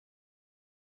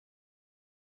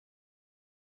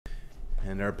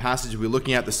And our passage we're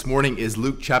looking at this morning is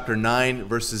Luke chapter 9,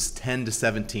 verses 10 to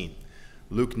 17.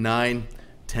 Luke 9,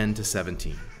 10 to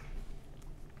 17.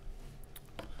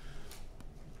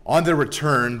 On their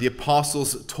return, the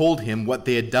apostles told him what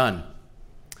they had done.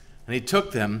 And he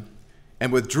took them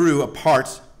and withdrew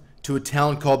apart to a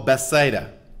town called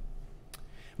Bethsaida.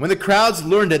 When the crowds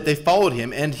learned it, they followed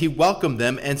him, and he welcomed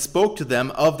them and spoke to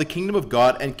them of the kingdom of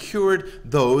God and cured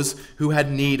those who had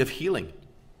need of healing.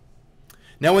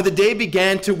 Now when the day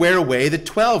began to wear away, the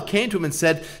 12 came to him and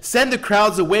said, "Send the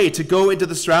crowds away to go into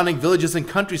the surrounding villages and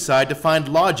countryside to find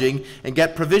lodging and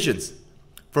get provisions,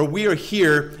 for we are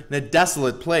here in a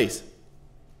desolate place."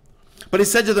 But he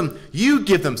said to them, "You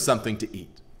give them something to eat."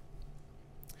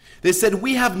 They said,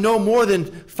 "We have no more than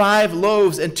 5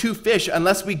 loaves and 2 fish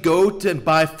unless we go to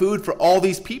buy food for all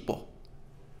these people."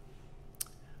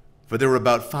 For there were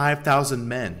about 5,000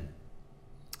 men.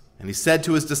 And he said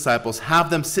to his disciples,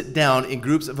 "Have them sit down in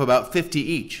groups of about 50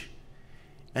 each."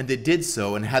 And they did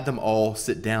so and had them all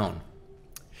sit down.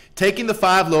 Taking the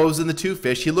 5 loaves and the 2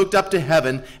 fish, he looked up to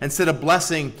heaven and said a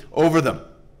blessing over them.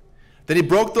 Then he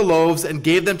broke the loaves and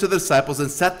gave them to the disciples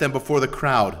and set them before the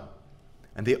crowd.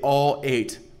 And they all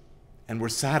ate and were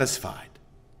satisfied.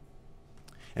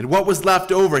 And what was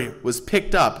left over was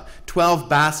picked up, 12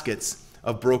 baskets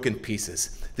of broken pieces.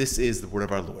 This is the word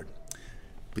of our Lord.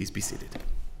 Please be seated.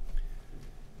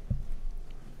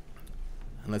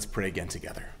 And let's pray again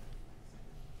together.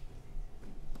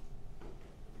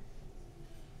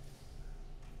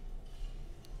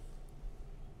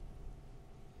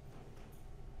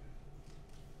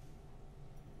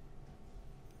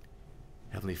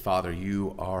 Heavenly Father,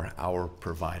 you are our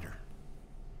provider.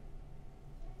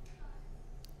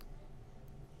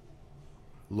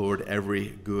 Lord, every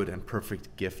good and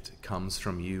perfect gift comes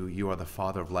from you. You are the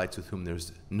Father of lights with whom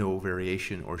there's no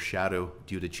variation or shadow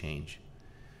due to change.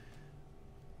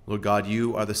 Lord God,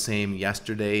 you are the same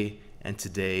yesterday and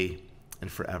today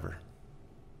and forever.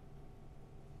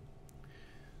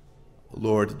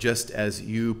 Lord, just as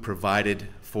you provided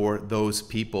for those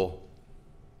people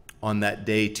on that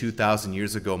day 2,000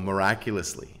 years ago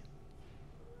miraculously,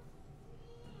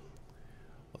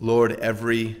 Lord,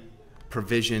 every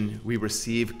provision we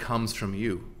receive comes from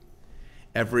you.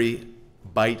 Every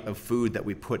bite of food that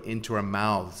we put into our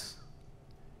mouths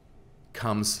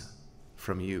comes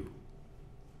from you.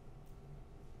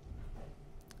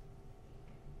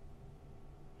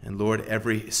 And Lord,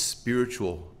 every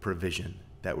spiritual provision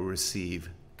that we receive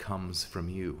comes from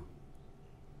you.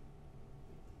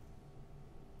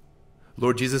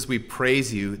 Lord Jesus, we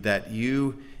praise you that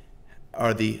you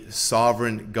are the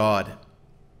sovereign God,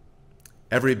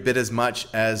 every bit as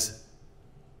much as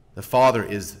the Father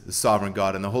is the sovereign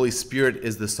God and the Holy Spirit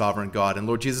is the sovereign God. And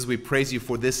Lord Jesus, we praise you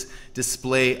for this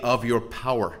display of your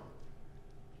power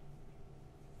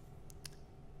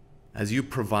as you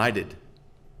provided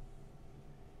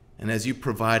and as you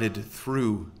provided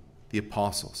through the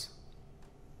apostles.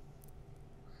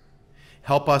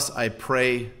 Help us, I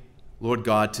pray, Lord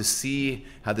God, to see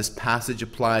how this passage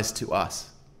applies to us,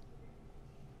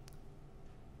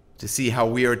 to see how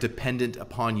we are dependent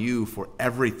upon you for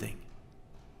everything,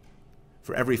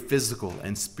 for every physical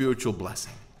and spiritual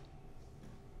blessing.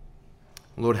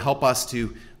 Lord, help us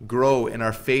to grow in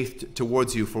our faith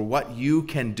towards you for what you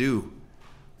can do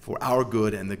for our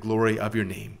good and the glory of your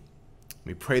name.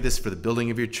 We pray this for the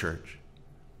building of your church.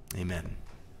 Amen.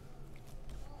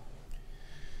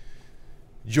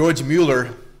 George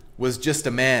Mueller was just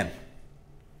a man.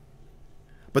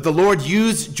 But the Lord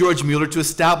used George Mueller to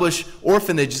establish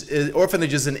orphanages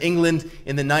in England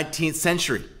in the 19th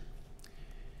century.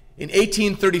 In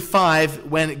 1835,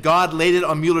 when God laid it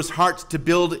on Mueller's heart to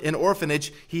build an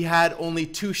orphanage, he had only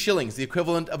 2 shillings, the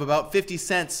equivalent of about 50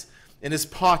 cents, in his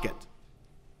pocket.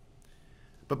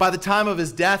 But by the time of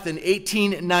his death in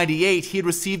 1898, he had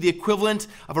received the equivalent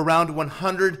of around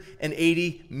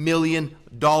 $180 million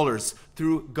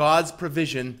through God's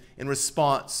provision in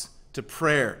response to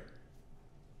prayer.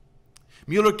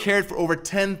 Mueller cared for over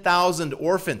 10,000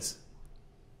 orphans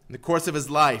in the course of his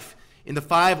life. In the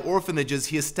 5 orphanages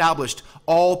he established,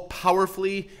 all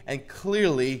powerfully and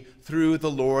clearly through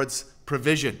the Lord's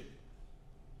provision.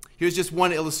 Here's just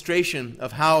one illustration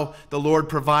of how the Lord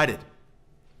provided.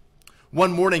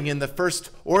 One morning in the first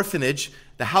orphanage,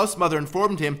 the house mother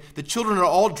informed him the children are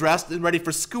all dressed and ready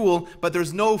for school, but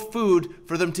there's no food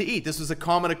for them to eat. This was a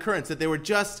common occurrence, that they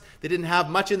didn't have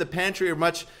much in the pantry or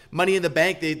much money in the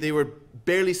bank. They were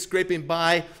barely scraping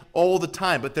by all the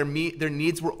time, but their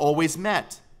needs were always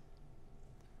met.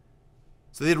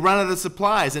 So they'd run out of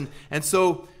supplies. And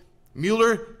so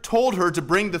Mueller told her to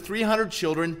bring the 300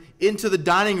 children into the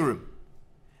dining room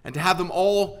and to have them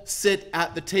all sit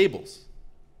at the tables.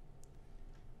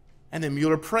 And then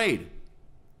Mueller prayed.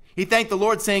 He thanked the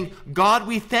Lord, saying, God,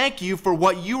 we thank you for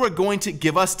what you are going to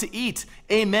give us to eat.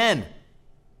 Amen.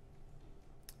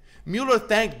 Mueller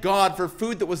thanked God for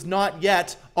food that was not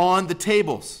yet on the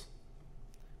tables.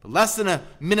 But less than a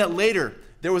minute later,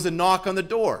 there was a knock on the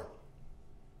door.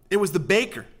 It was the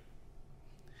baker.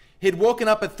 He had woken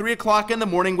up at 3 o'clock in the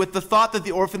morning with the thought that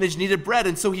the orphanage needed bread,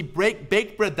 and so he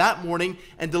baked bread that morning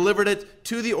and delivered it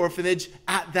to the orphanage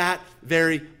at that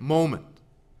very moment.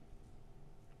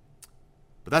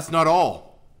 But that's not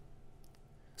all.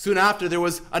 Soon after, there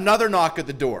was another knock at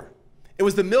the door. It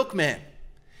was the milkman.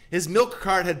 His milk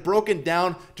cart had broken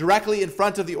down directly in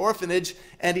front of the orphanage,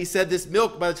 and he said, this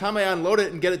milk, by the time I unload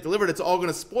it and get it delivered, it's all going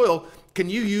to spoil. Can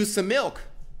you use some milk?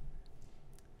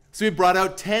 So he brought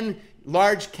out 10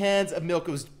 large cans of milk.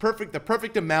 It was perfect, the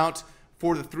perfect amount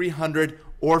for the 300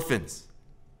 orphans.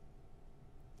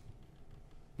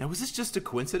 Now, was this just a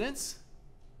coincidence?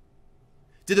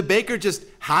 Did the baker just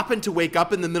happen to wake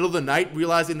up in the middle of the night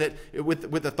realizing that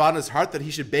with the thought in his heart that he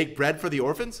should bake bread for the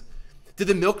orphans? Did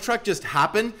the milk truck just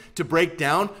happen to break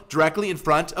down directly in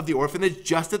front of the orphanage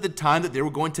just at the time that they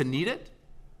were going to need it?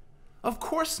 Of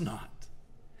course not.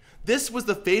 This was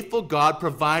the faithful God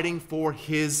providing for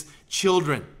his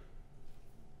children.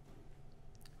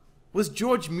 Was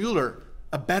George Mueller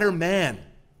a better man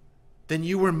than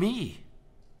you or me?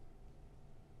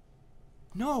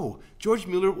 No, George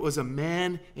Mueller was a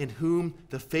man in whom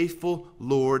the faithful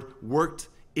Lord worked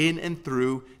in and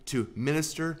through to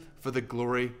minister for the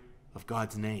glory of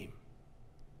God's name.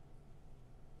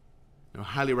 Now, I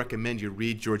highly recommend you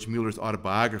read George Mueller's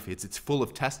autobiography. It's full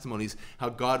of testimonies how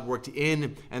God worked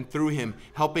in and through him,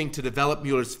 helping to develop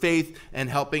Mueller's faith and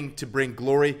helping to bring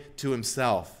glory to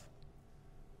himself.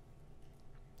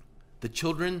 The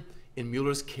children in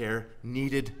Mueller's care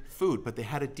needed food, but they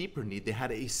had a deeper need. They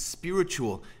had a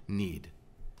spiritual need.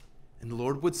 And the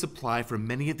Lord would supply for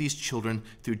many of these children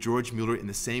through George Mueller in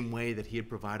the same way that he had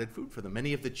provided food for them.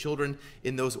 Many of the children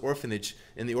in the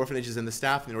orphanages and the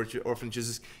staff in the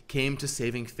orphanages came to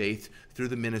saving faith through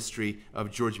the ministry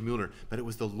of George Mueller. But it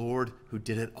was the Lord who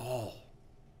did it all.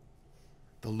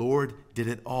 The Lord did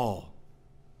it all.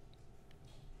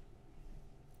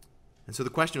 And so the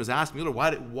question was asked, Mueller,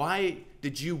 why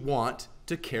did you want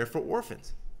to care for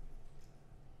orphans?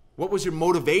 What was your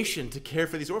motivation to care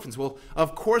for these orphans? Well,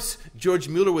 of course, George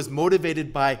Mueller was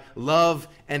motivated by love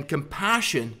and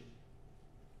compassion,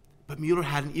 but Mueller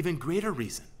had an even greater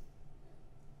reason.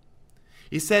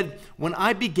 He said, when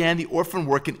I began the orphan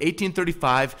work in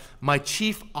 1835, my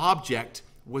chief object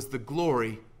was the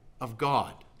glory of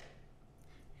God.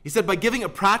 He said, by giving a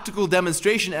practical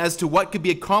demonstration as to what could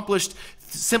be accomplished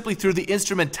simply through the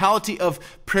instrumentality of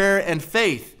prayer and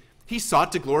faith, he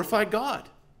sought to glorify God.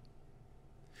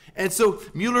 And so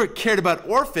Mueller cared about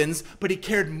orphans, but he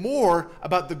cared more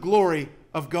about the glory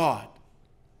of God.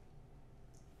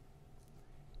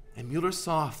 And Mueller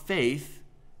saw faith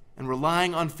and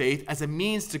relying on faith as a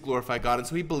means to glorify God. And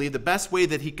so he believed the best way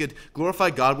that he could glorify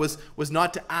God was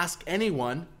not to ask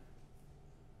anyone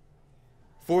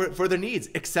for their needs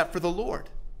except for the Lord.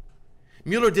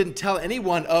 Mueller didn't tell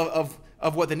anyone of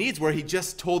what the needs were. He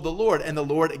just told the Lord, and the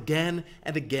Lord again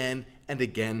and again and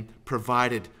again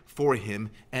provided for him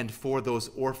and for those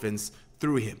orphans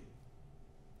through him.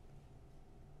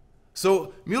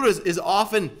 So Mueller is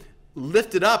often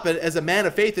lifted up as a man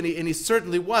of faith, and he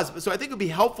certainly was. So I think it would be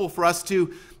helpful for us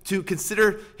to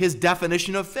consider his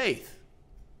definition of faith.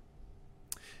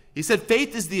 He said,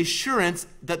 faith is the assurance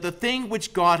that the thing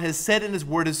which God has said in his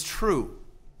word is true,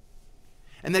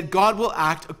 and that God will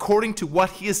act according to what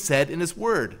he has said in his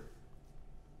word.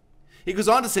 He goes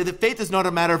on to say that faith is not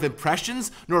a matter of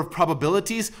impressions, nor of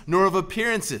probabilities, nor of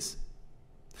appearances.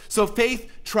 So faith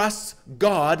trusts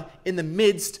God in the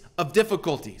midst of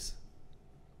difficulties.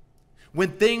 When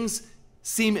things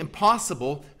seem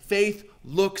impossible, faith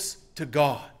looks to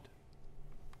God.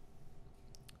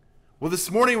 Well,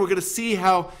 this morning we're going to see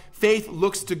how faith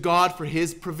looks to God for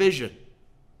his provision.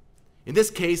 In this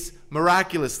case,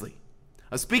 miraculously.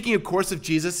 Speaking, of course, of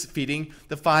Jesus feeding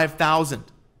the 5,000.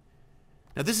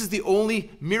 Now, this is the only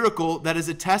miracle that is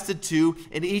attested to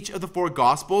in each of the four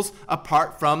Gospels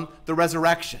apart from the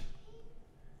resurrection.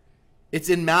 It's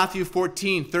in Matthew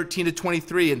 14, 13 to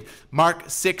 23, and Mark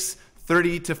 6,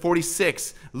 30 to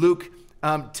 46, Luke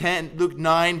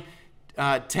 9,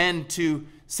 10 to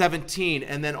 17,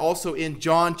 and then also in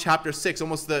John chapter 6.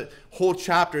 Almost the whole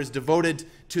chapter is devoted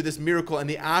to this miracle and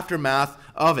the aftermath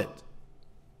of it.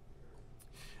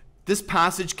 This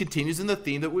passage continues in the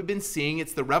theme that we've been seeing.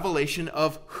 It's the revelation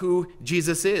of who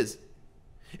Jesus is.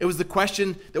 It was the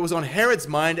question that was on Herod's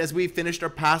mind as we finished our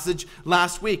passage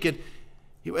last week. And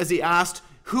as he asked,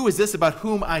 who is this about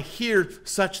whom I hear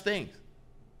such things?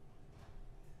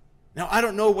 Now, I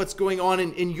don't know what's going on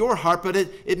in your heart, but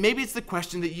maybe it's the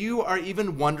question that you are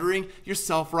even wondering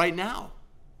yourself right now.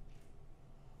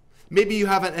 Maybe you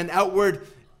have an outward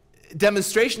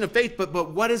demonstration of faith,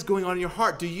 but what is going on in your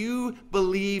heart? Do you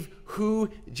believe who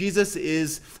Jesus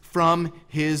is from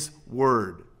his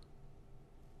word?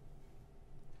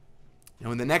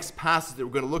 Now, in the next passage that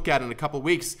we're going to look at in a couple of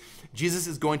weeks, Jesus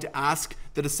is going to ask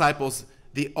the disciples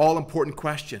the all-important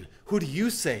question, who do you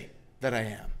say that I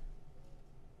am?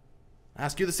 I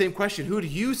ask you the same question, who do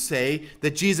you say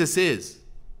that Jesus is?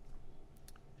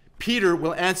 Peter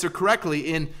will answer correctly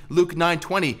in Luke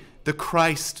 9:20, the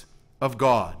Christ of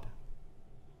God.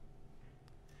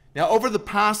 Now, over the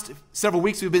past several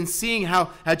weeks, we've been seeing how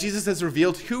Jesus has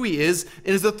revealed who he is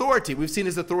in his authority. We've seen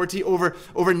his authority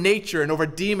over nature and over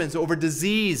demons, over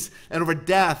disease and over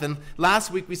death. And last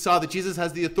week we saw that Jesus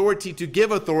has the authority to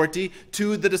give authority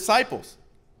to the disciples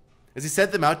as he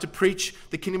sent them out to preach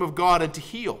the kingdom of God and to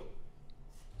heal.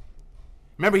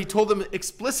 Remember, he told them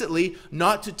explicitly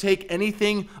not to take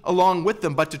anything along with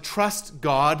them, but to trust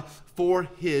God for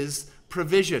his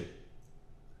provision.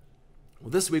 Well,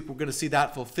 this week we're going to see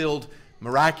that fulfilled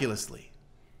miraculously.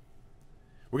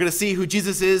 We're going to see who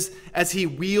Jesus is as he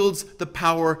wields the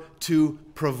power to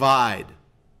provide.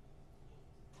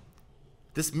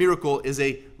 This miracle is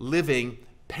a living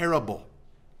parable.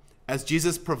 As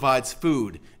Jesus provides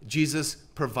food, Jesus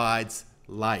provides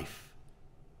life.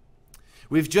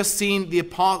 We've just seen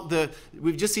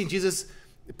Jesus'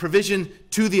 provision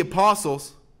to the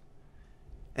apostles,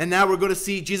 and now we're going to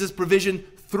see Jesus' provision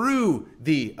through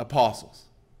the apostles.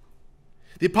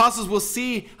 The apostles will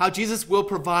see how Jesus will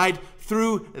provide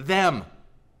through them.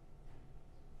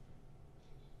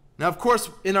 Now, of course,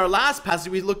 in our last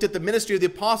passage, we looked at the ministry of the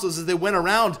apostles as they went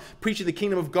around preaching the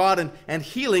kingdom of God and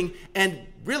healing, and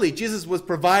really, Jesus was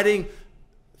providing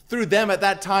through them at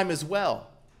that time as well.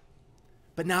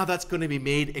 But now that's going to be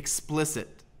made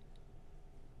explicit.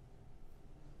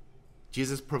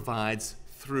 Jesus provides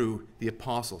through the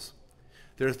apostles.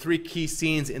 There are three key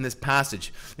scenes in this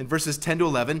passage. In verses 10 to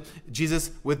 11,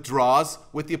 Jesus withdraws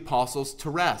with the apostles to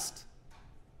rest.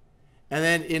 And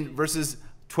then in verses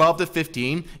 12 to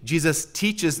 15, Jesus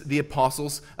teaches the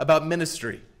apostles about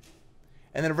ministry.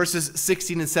 And then in verses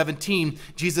 16 and 17,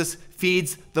 Jesus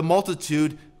feeds the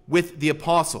multitude with the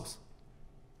apostles.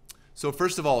 So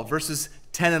first of all, verses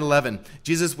 10 and 11,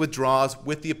 Jesus withdraws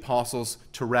with the apostles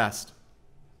to rest.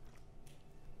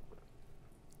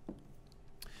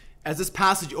 As this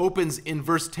passage opens in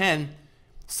verse 10,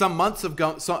 some months have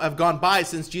gone by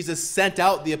since Jesus sent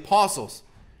out the apostles,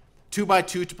 2 by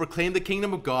 2, to proclaim the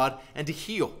kingdom of God and to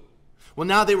heal. Well,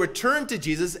 now they return to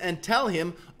Jesus and tell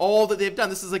him all that they've done.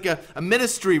 This is like a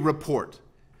ministry report.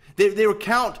 They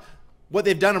recount what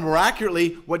they've done, and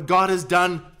miraculously what God has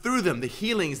done through them, the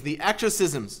healings, the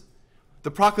exorcisms,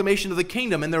 the proclamation of the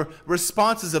kingdom, and the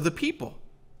responses of the people.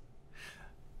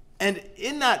 And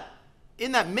in that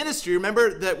ministry,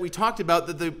 remember that we talked about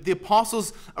that the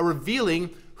apostles are revealing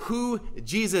who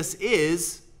Jesus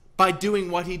is by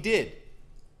doing what he did.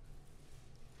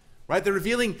 Right? They're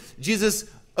revealing Jesus'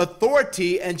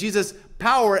 authority and Jesus'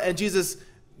 power and Jesus'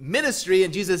 ministry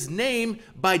and Jesus' name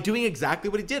by doing exactly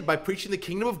what he did, by preaching the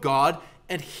kingdom of God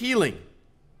and healing.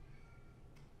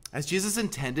 As Jesus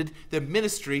intended, their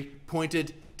ministry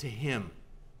pointed to him.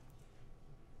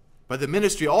 But the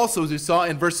ministry also, as we saw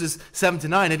in verses 7 to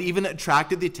 9, had even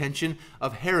attracted the attention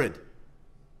of Herod,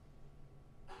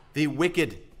 the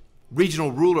wicked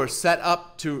regional ruler set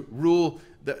up to rule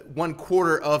the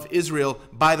 1/4 of Israel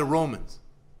by the Romans.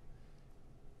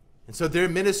 And so their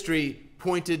ministry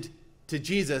pointed to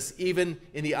Jesus even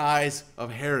in the eyes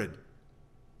of Herod.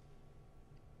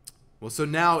 Well, so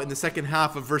now in the second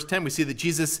half of verse 10, we see that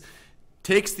Jesus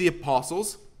takes the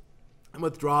apostles and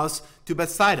withdraws to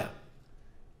Bethsaida.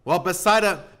 Well,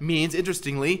 Bethsaida means,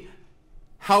 interestingly,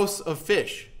 house of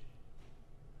fish.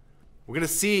 We're going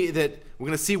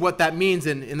to see what that means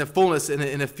in the fullness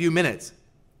in a few minutes.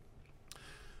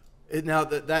 Now,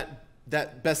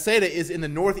 that Bethsaida is in the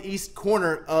northeast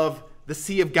corner of the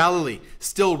Sea of Galilee,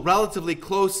 still relatively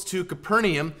close to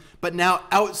Capernaum, but now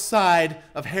outside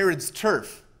of Herod's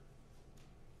turf.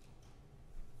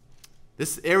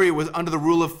 This area was under the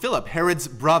rule of Philip, Herod's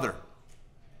brother.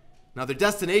 Now, their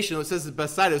destination, it says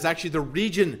Bethsaida, was actually the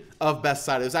region of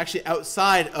Bethsaida. It was actually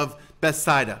outside of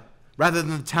Bethsaida, rather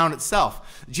than the town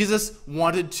itself. Jesus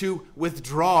wanted to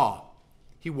withdraw.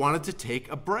 He wanted to take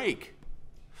a break.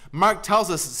 Mark tells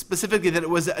us specifically that it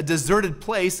was a deserted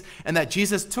place and that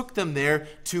Jesus took them there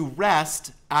to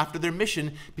rest after their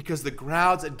mission because the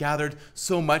crowds had gathered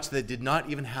so much that they did not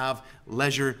even have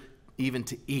leisure even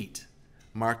to eat.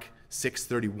 Mark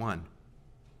 6:31. I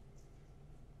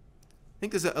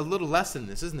think there's a little lesson in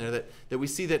this, isn't there? That we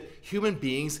see that human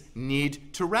beings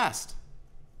need to rest.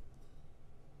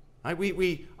 Right?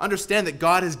 We understand that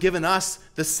God has given us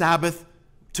the Sabbath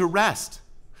to rest.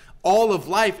 All of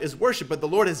life is worship, but the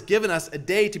Lord has given us a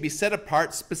day to be set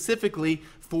apart specifically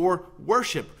for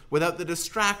worship without the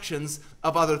distractions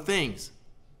of other things.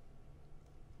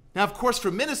 Now, of course, for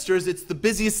ministers, it's the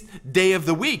busiest day of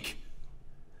the week.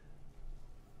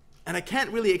 And I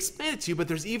can't really explain it to you, but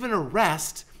there's even a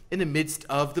rest in the midst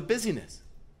of the busyness.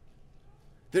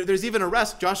 There's even a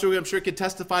rest. Joshua, I'm sure, could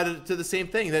testify to the same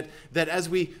thing, that as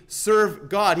we serve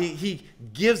God, he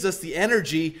gives us the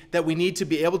energy that we need to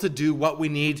be able to do what we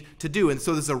need to do. And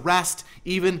so there's a rest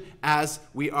even as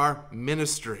we are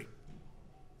ministering.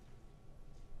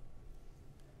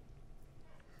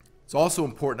 It's also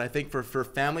important, I think, for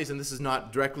families, and this is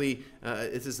not directly,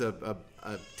 this is a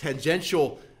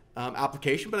tangential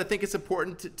application, but I think it's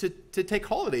important to take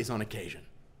holidays on occasion.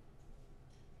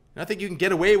 And I think you can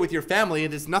get away with your family,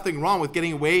 and there's nothing wrong with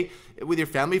getting away with your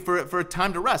family for a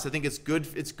time to rest. I think it's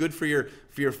good for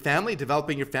your family,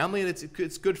 developing your family, and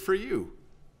it's good for you.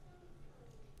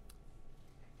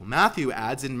 Well, Matthew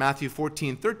adds in Matthew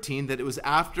 14:13 that it was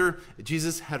after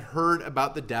Jesus had heard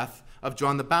about the death of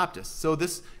John the Baptist. So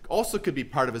this also could be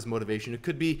part of his motivation. He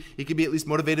could be at least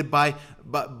motivated by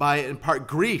in part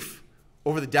grief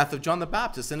over the death of John the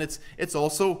Baptist, and it's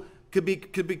also could be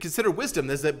considered wisdom.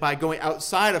 Is that by going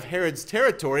outside of Herod's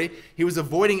territory, he was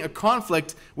avoiding a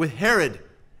conflict with Herod,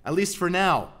 at least for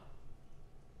now.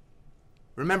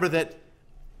 Remember that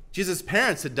Jesus'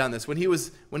 parents had done this when he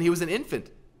was an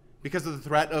infant, because of the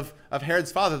threat of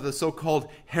Herod's father, the so-called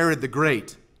Herod the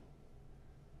Great.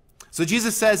 So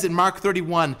Jesus says in Mark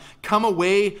 31, "Come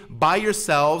away by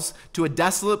yourselves to a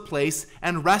desolate place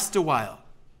and rest a while."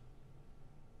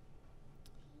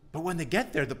 But when they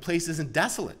get there, the place isn't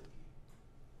desolate.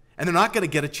 And they're not going to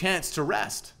get a chance to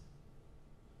rest.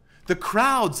 The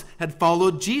crowds had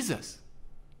followed Jesus.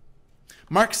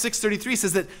 Mark 6:33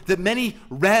 says that many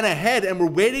ran ahead and were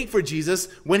waiting for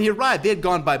Jesus when he arrived. They had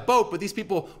gone by boat, but these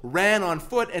people ran on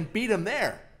foot and beat him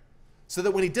there. So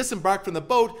that when he disembarked from the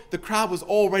boat, the crowd was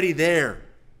already there.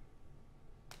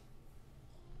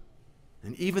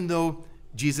 And even though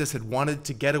Jesus had wanted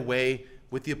to get away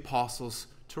with the apostles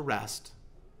to rest,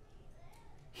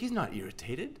 he's not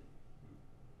irritated.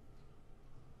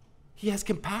 He has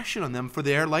compassion on them, for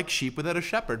they are like sheep without a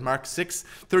shepherd. Mark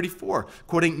 6:34,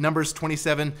 quoting Numbers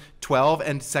 27:12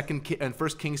 and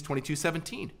 1 Kings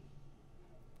 22:17.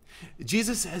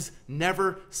 Jesus has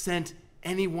never sent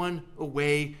anyone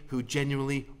away who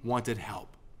genuinely wanted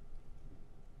help.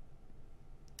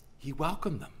 He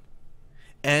welcomed them,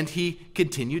 and he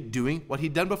continued doing what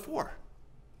he'd done before.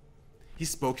 He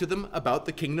spoke to them about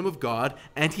the kingdom of God,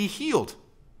 and he healed.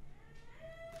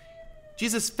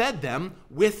 Jesus fed them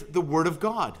with the word of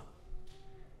God.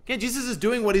 Again, Jesus is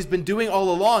doing what he's been doing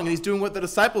all along, and he's doing what the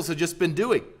disciples had just been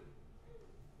doing.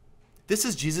 This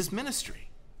is Jesus' ministry.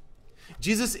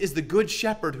 Jesus is the good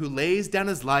shepherd who lays down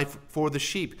his life for the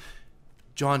sheep.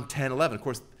 John 10:11. Of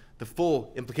course, the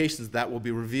full implications of that will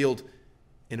be revealed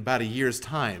in about a year's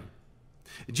time.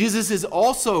 Jesus is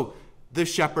also the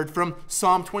shepherd from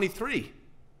Psalm 23,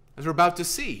 as we're about to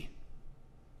see,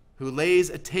 who lays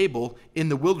a table in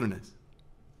the wilderness.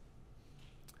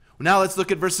 Now let's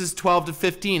look at verses 12 to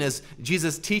 15 as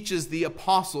Jesus teaches the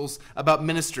apostles about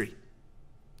ministry.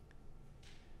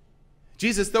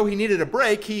 Jesus, though he needed a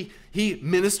break, he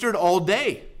ministered all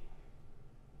day.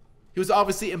 He was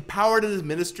obviously empowered in his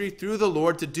ministry through the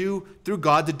Lord through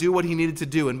God to do what he needed to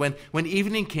do. And when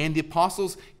evening came, the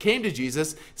apostles came to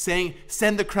Jesus saying,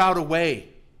 "Send the crowd away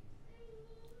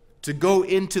to go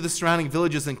into the surrounding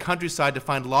villages and countryside to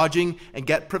find lodging and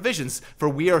get provisions, for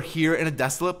we are here in a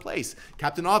desolate place."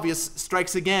 Captain Obvious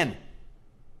strikes again,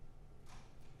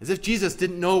 as if Jesus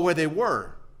didn't know where they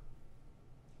were.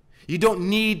 You don't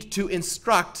need to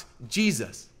instruct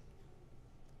Jesus.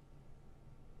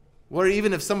 Or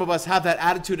even if some of us have that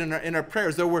attitude in our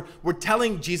prayers, though we're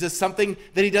telling Jesus something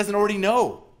that he doesn't already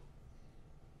know.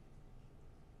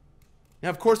 Now,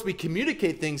 of course, we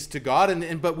communicate things to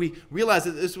God, but we realize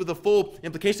that this was the full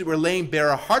implication that we're laying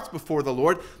bare our hearts before the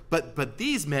Lord. But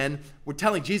these men were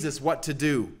telling Jesus what to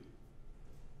do.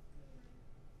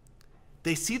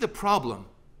 They see the problem,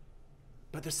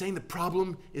 but they're saying the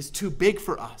problem is too big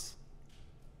for us.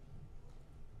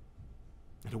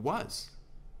 And it was.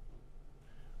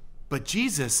 But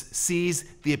Jesus sees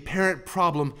the apparent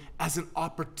problem as an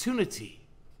opportunity.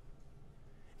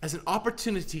 As an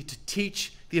opportunity to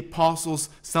teach the apostles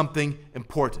something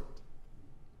important.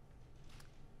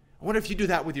 I wonder if you do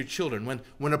that with your children.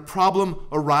 When a problem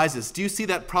arises, do you see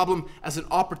that problem as an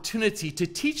opportunity to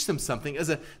teach them something, as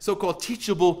a so-called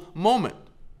teachable moment?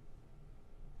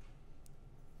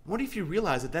 I wonder if you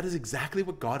realize that that is exactly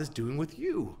what God is doing with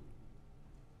you.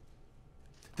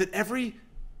 That every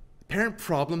parent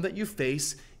problem that you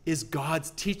face is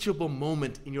God's teachable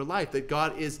moment in your life. That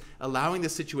God is allowing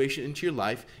this situation into your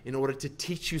life in order to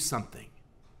teach you something.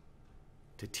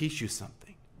 To teach you something.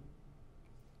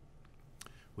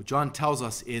 Well, John tells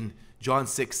us in John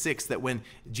 6:6 that when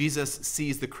Jesus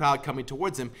sees the crowd coming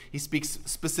towards him, he speaks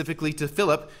specifically to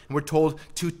Philip, and we're told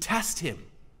to test him.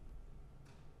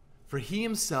 For he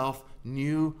himself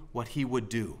knew what he would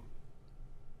do.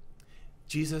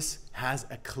 Jesus has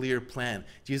a clear plan.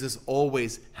 Jesus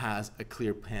always has a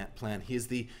clear plan. He is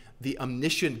the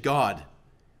omniscient God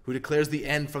who declares the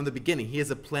end from the beginning. He has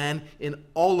a plan in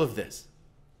all of this.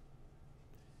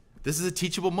 This is a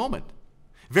teachable moment,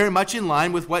 very much in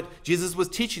line with what Jesus was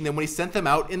teaching them when he sent them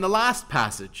out in the last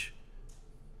passage.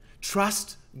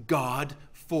 Trust God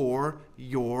for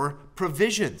your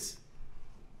provisions.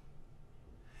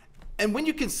 And when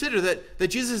you consider that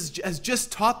Jesus has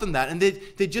just taught them that, and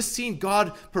they'd just seen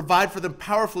God provide for them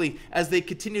powerfully as they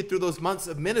continued through those months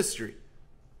of ministry,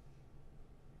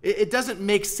 it doesn't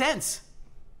make sense.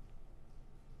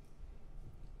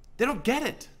 They don't get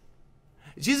it.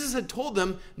 Jesus had told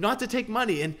them not to take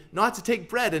money and not to take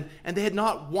bread, and they had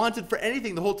not wanted for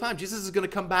anything the whole time. Jesus is going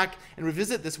to come back and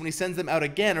revisit this when he sends them out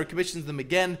again or commissions them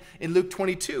again in Luke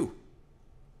 22.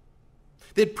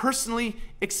 They'd personally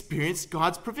experienced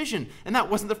God's provision, and that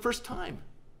wasn't the first time.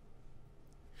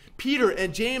 Peter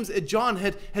and James and John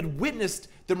had witnessed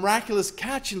the miraculous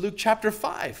catch in Luke chapter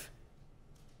 5.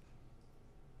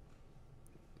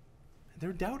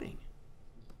 They're doubting.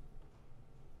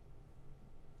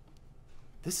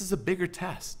 This is a bigger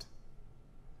test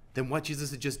than what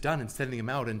Jesus had just done in sending them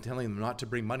out and telling them not to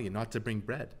bring money and not to bring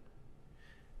bread.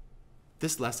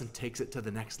 This lesson takes it to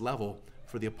the next level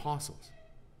for the apostles.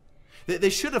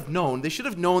 They should have known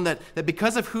that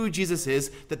because of who Jesus is,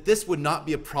 that this would not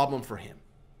be a problem for him.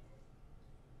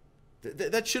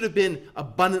 That should have been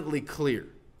abundantly clear.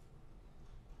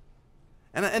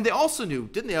 And they also knew,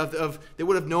 didn't they, they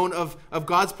would have known of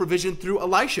God's provision through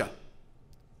Elisha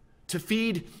to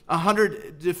feed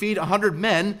 100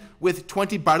 men with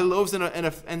 20 barley loaves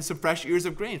and some fresh ears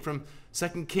of grain from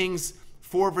 2 Kings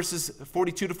 4 verses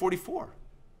 42 to 44.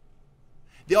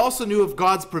 They also knew of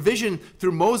God's provision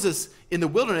through Moses in the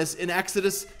wilderness in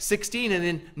Exodus 16 and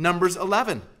in Numbers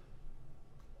 11.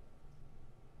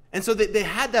 And so they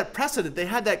had that precedent. They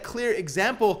had that clear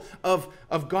example of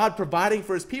God providing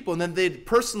for his people. And then they'd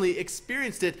personally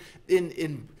experienced it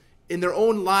in their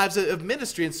own lives of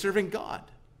ministry and serving God.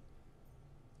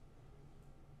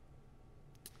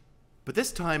 But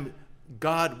this time,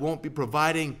 God won't be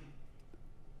providing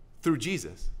through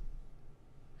Jesus.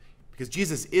 Because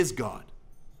Jesus is God.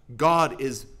 God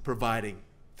is providing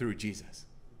through Jesus.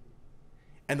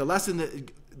 And the lesson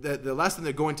that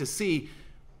they're going to see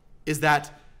is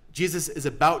that Jesus is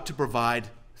about to provide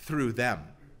through them.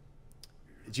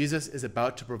 Jesus is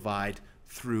about to provide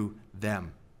through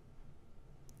them.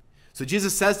 So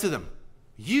Jesus says to them,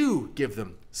 you give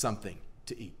them something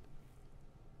to eat.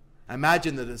 I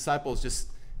imagine the disciples just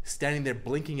standing there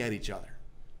blinking at each other.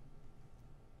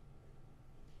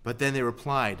 But then they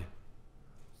replied,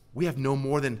 we have no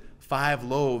more than 5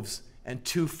 loaves and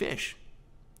 2 fish,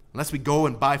 unless we go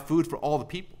and buy food for all the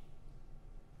people.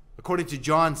 According to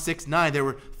John 6:9, there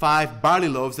were 5 barley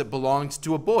loaves that belonged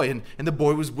to a boy, and the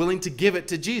boy was willing to give it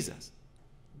to Jesus.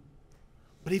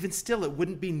 But even still, it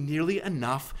wouldn't be nearly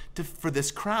enough for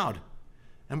this crowd.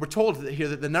 And we're told here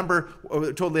that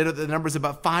we're told later that the number is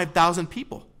about 5,000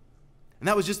 people. And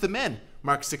that was just the men,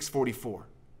 Mark 6:44.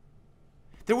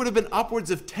 There would have been upwards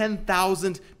of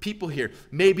 10,000 people here,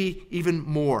 maybe even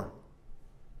more.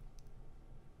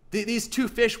 These 2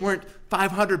 fish weren't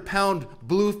 500-pound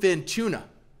bluefin tuna.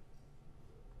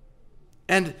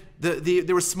 And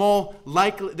there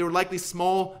were likely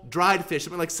small dried fish,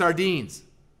 something like sardines.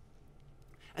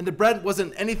 And the bread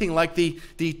wasn't anything like the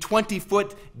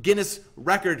 20-foot Guinness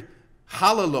record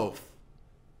challah loaf.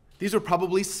 These were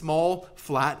probably small,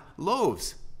 flat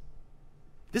loaves.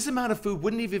 This amount of food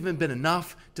wouldn't have even been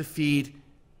enough to feed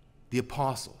the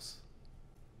apostles.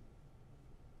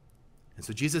 And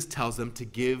so Jesus tells them to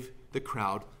give the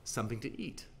crowd something to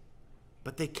eat.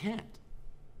 But they can't.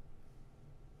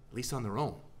 At least on their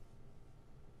own.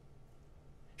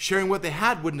 Sharing what they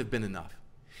had wouldn't have been enough.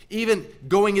 Even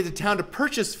going into town to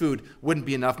purchase food wouldn't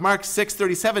be enough. Mark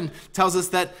 6:37 tells us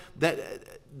that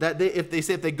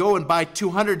if they go and buy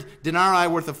 200 denarii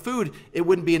worth of food, it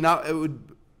wouldn't be enough.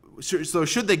 So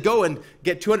should they go and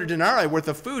get 200 denarii worth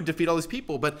of food to feed all these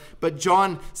people? But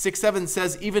John 6:7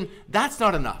 says even that's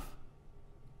not enough.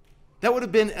 That would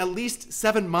have been at least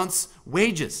 7 months'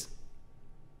 wages.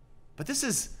 But this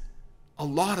is a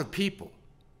lot of people.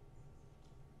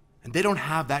 And they don't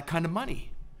have that kind of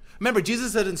money. Remember,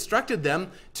 Jesus had instructed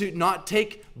them to not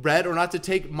take bread or not to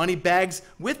take money bags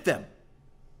with them.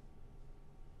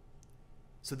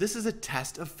 So this is a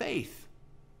test of faith.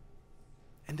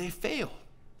 And they fail.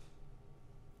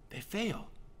 They fail.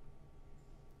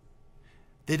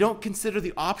 They don't consider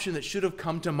the option that should have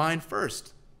come to mind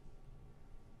first.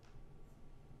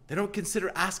 They don't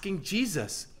consider asking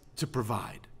Jesus to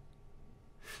provide.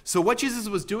 So what Jesus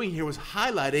was doing here was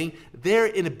highlighting their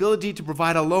inability to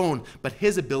provide alone, but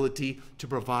his ability to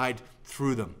provide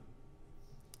through them.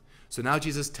 So now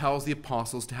Jesus tells the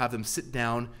apostles to have them sit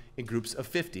down in groups of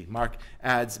 50. Mark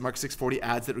 6:40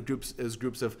 adds that it was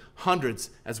groups of hundreds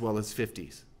as well as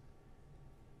 50s.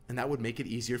 And that would make it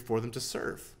easier for them to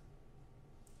serve.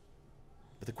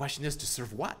 But the question is, to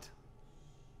serve what?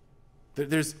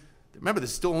 Remember,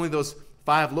 there's still only those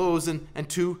 5 loaves and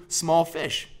 2 small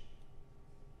fish.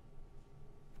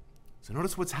 So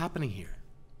notice what's happening here.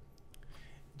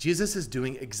 Jesus is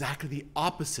doing exactly the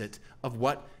opposite of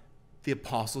what the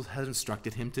apostles had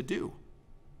instructed him to do.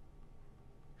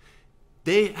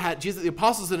 The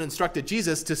apostles had instructed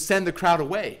Jesus to send the crowd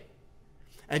away.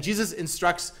 And Jesus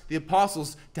instructs the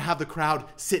apostles to have the crowd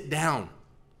sit down.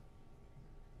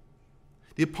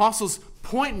 The apostles'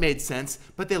 point made sense,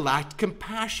 but they lacked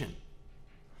compassion.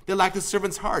 They lacked the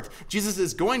servant's heart. Jesus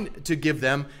is going to give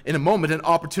them, in a moment, an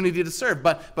opportunity to serve.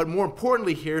 But more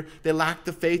importantly here, they lacked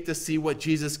the faith to see what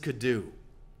Jesus could do.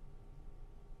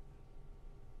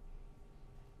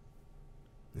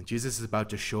 And Jesus is about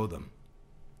to show them.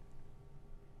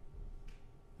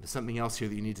 There's something else here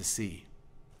that you need to see.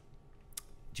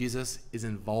 Jesus is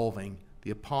involving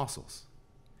the apostles.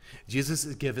 Jesus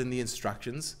is given the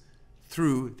instructions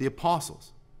through the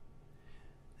apostles.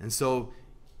 And so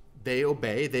they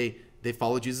obey. They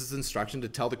follow Jesus' instruction to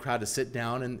tell the crowd to sit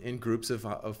down in groups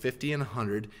of 50 and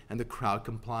 100, and the crowd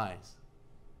complies.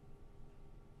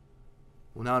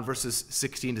 Well, now in verses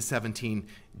 16 to 17,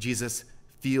 Jesus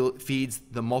feeds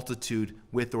the multitude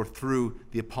with or through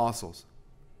the apostles.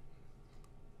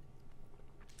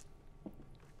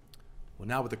 Well,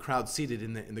 now with the crowd seated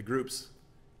in the groups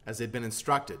as they'd been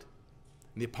instructed,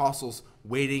 and the apostles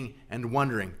waiting and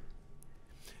wondering,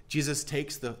 Jesus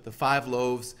takes the 5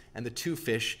 loaves and the 2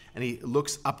 fish, and he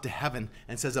looks up to heaven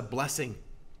and says a blessing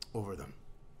over them.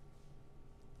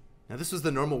 Now, this was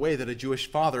the normal way that a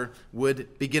Jewish father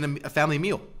would begin a family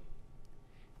meal.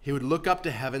 He would look up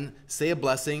to heaven, say a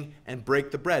blessing, and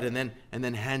break the bread, and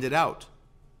then hand it out.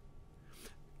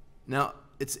 Now,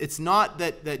 it's not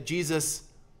that Jesus,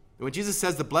 when Jesus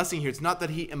says the blessing here, it's not that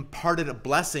he imparted a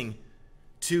blessing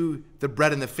to the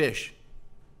bread and the fish.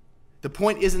 The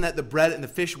point isn't that the bread and the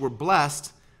fish were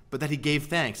blessed, but that he gave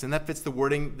thanks. And that fits the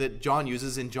wording that John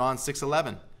uses in John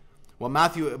 6:11. While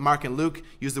Matthew, Mark, and Luke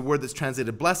use the word that's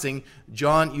translated blessing,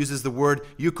 John uses the word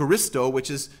Eucharisto,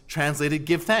 which is translated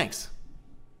give thanks.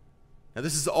 Now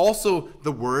this is also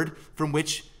the word from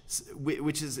which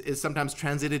is sometimes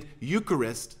translated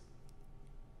Eucharist.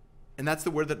 And that's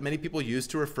the word that many people use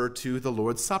to refer to the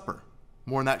Lord's Supper.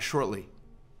 More on that shortly.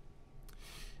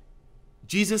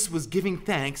 Jesus was giving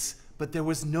thanks, but there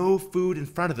was no food in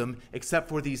front of them except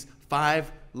for these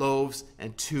 5 loaves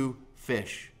and 2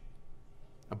 fish.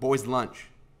 A boy's lunch.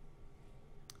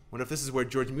 I wonder if this is where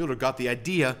George Mueller got the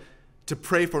idea to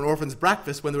pray for an orphan's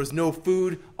breakfast when there was no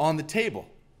food on the table.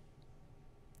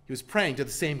 He was praying to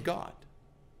the same God.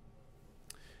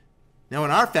 Now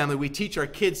in our family, we teach our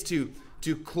kids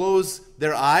to close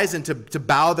their eyes and to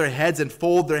bow their heads and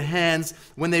fold their hands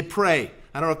when they pray.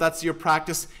 I don't know if that's your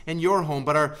practice in your home,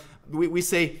 but we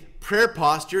say prayer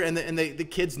posture, and the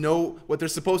kids know what they're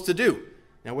supposed to do.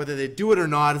 Now, whether they do it or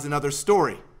not is another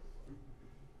story.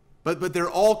 But there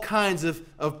are all kinds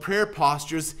of prayer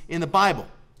postures in the Bible.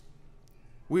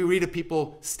 We read of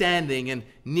people standing and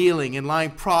kneeling and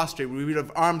lying prostrate. We read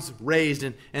of arms raised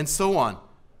and so on.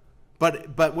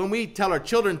 But when we tell our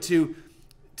children to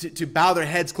bow their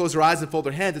heads, close their eyes, and fold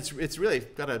their hands, it's really,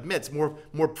 got to admit, it's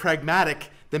more pragmatic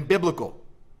than biblical.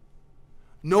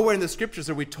 Nowhere in the scriptures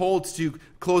are we told to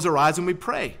close our eyes when we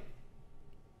pray.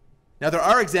 Now, there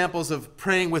are examples of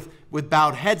praying with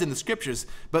bowed heads in the scriptures,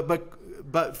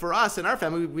 but for us in our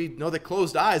family, we know that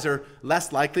closed eyes are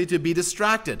less likely to be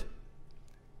distracted.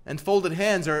 And folded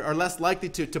hands are less likely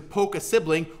to poke a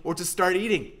sibling or to start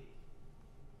eating.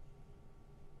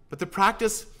 But the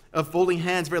practice of folding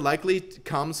hands very likely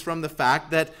comes from the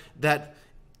fact that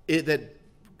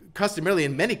customarily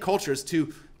in many cultures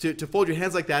to To fold your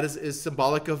hands like that is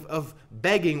symbolic of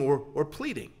begging or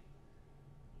pleading.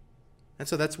 And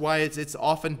so that's why it's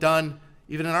often done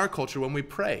even in our culture when we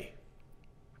pray.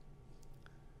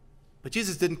 But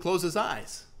Jesus didn't close his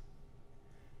eyes.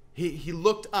 He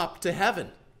looked up to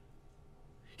heaven.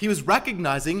 He was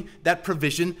recognizing that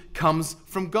provision comes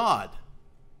from God.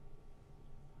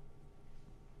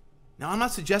 Now, I'm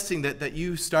not suggesting that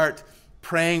you start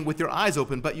praying with your eyes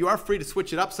open, but you are free to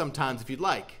switch it up sometimes if you'd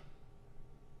like.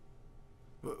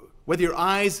 Whether your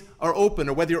eyes are open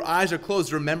or whether your eyes are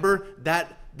closed, remember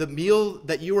that the meal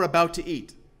that you are about to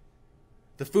eat,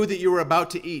 the food that you are about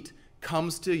to eat,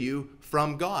 comes to you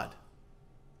from God.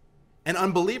 And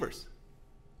unbelievers,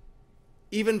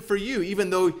 even for you, even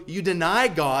though you deny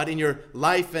God in your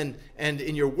life and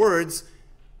in your words,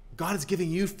 God is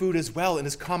giving you food as well in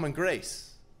his common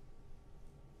grace.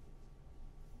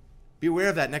 Be aware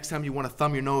of that next time you want to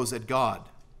thumb your nose at God.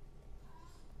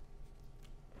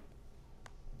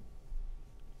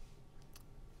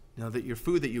 Now, that your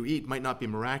food that you eat might not be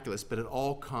miraculous, but it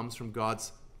all comes from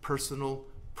God's personal,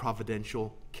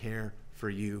 providential care for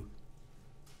you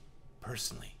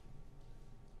personally,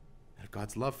 out of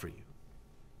God's love for you.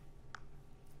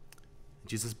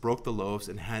 Jesus broke the loaves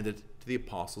and handed it to the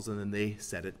apostles, and then they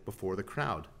set it before the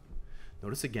crowd.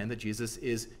 Notice again that Jesus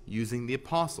is using the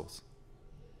apostles.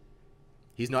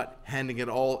 He's not handing it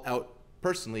all out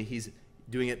personally. He's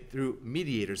doing it through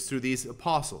mediators, through these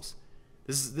apostles.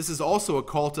 This is also a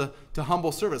call to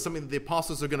humble service, something that the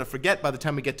apostles are going to forget by the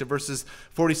time we get to verses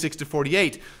 46 to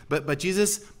 48. But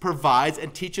Jesus provides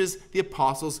and teaches the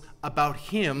apostles about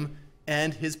him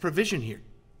and his provision here.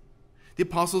 The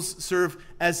apostles serve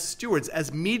as stewards,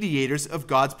 as mediators of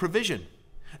God's provision.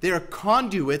 They are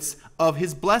conduits of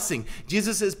his blessing.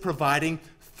 Jesus is providing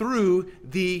through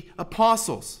the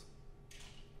apostles.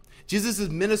 Jesus is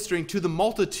ministering to the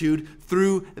multitude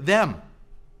through them.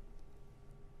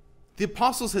 The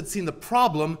apostles had seen the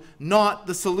problem, not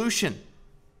the solution.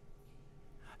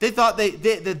 They thought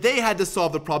that they had to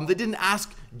solve the problem. They didn't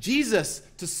ask Jesus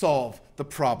to solve the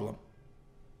problem.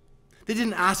 They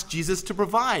didn't ask Jesus to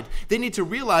provide. They need to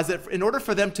realize that in order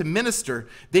for them to minister,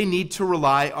 they need to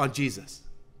rely on Jesus.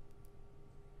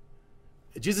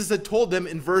 Jesus had told them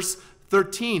in verse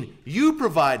 13, "You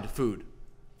provide food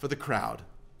for the crowd."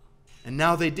 And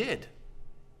now they did.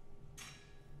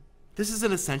 This is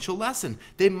an essential lesson.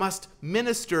 They must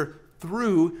minister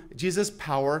through Jesus'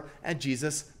 power and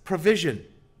Jesus' provision.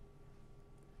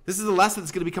 This is a lesson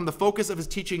that's going to become the focus of his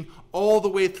teaching all the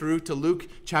way through to Luke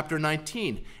chapter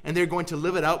 19. And they're going to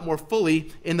live it out more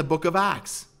fully in the book of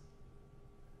Acts.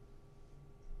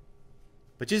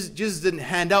 But Jesus didn't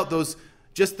hand out those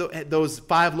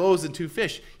 5 loaves and 2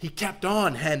 fish. He kept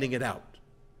on handing it out.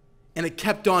 And it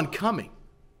kept on coming.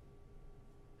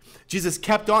 Jesus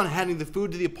kept on handing the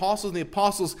food to the apostles, and the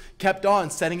apostles kept on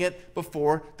setting it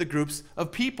before the groups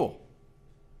of people.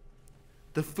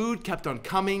 The food kept on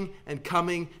coming and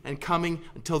coming and coming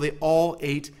until they all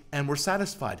ate and were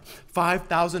satisfied.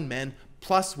 5,000 men,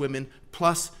 plus women,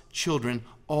 plus children,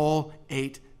 all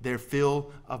ate their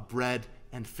fill of bread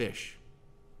and fish.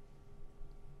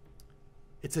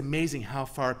 It's amazing how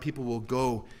far people will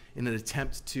go in an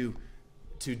attempt to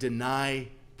deny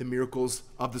the miracles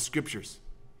of the Scriptures.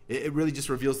 It really just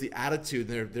reveals the attitude,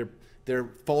 their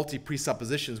faulty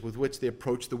presuppositions with which they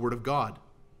approach the Word of God.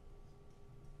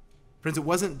 Friends, it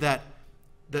wasn't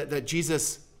that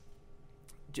Jesus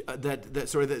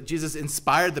Jesus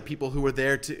inspired the people who were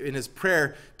there in his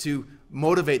prayer to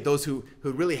motivate those who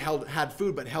really had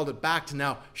food but held it back to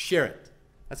now share it.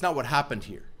 That's not what happened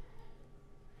here.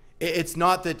 It's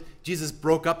not that Jesus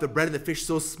broke up the bread and the fish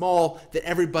so small that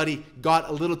everybody got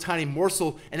a little tiny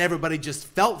morsel and everybody just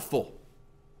felt full.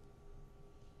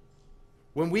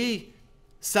 When we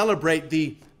celebrate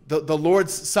the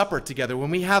Lord's Supper together,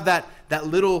 when we have that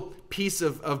little piece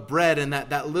of bread and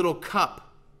that little cup,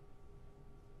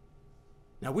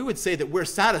 now we would say that we're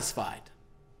satisfied.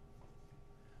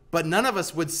 But none of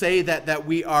us would say that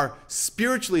we are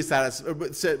spiritually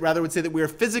satisfied, rather would say that we are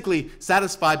physically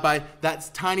satisfied by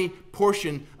that tiny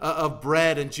portion of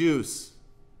bread and juice.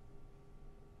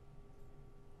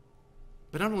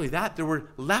 But not only that, there were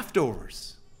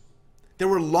leftovers. There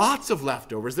were lots of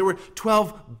leftovers. There were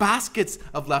 12 baskets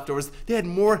of leftovers. They had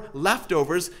more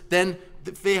leftovers than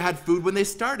they had food when they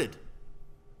started.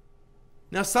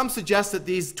 Now, some suggest that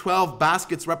these 12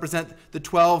 baskets represent the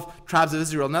 12 tribes of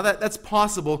Israel. Now, that's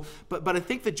possible, but I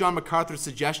think that John MacArthur's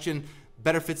suggestion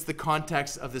better fits the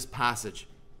context of this passage.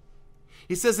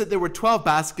 He says that there were 12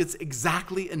 baskets,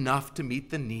 exactly enough to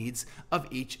meet the needs of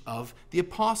each of the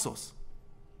apostles.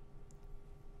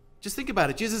 Just think about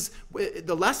it.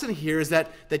 The lesson here is that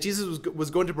Jesus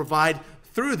was going to provide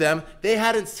through them. They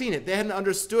hadn't seen it. They hadn't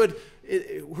understood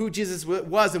who Jesus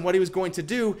was and what he was going to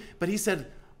do. But he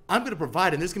said, I'm going to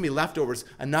provide, and there's going to be leftovers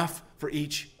enough for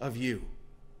each of you.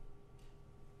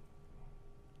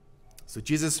 So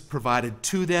Jesus provided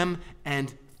to them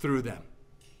and through them.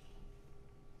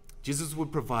 Jesus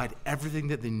would provide everything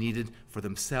that they needed for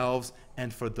themselves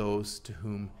and for those to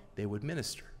whom they would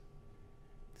minister.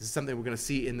 This is something we're going to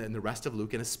see in the rest of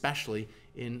Luke, and especially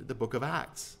in the book of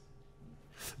Acts.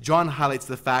 John highlights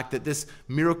the fact that this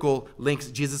miracle links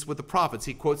Jesus with the prophets.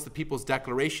 He quotes the people's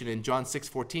declaration in John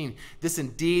 6:14. This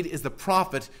indeed is the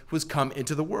prophet who has come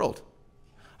into the world.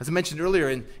 As I mentioned earlier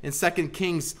in 2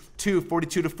 Kings 2,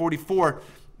 42 to 44,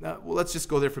 let's just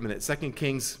go there for a minute. 2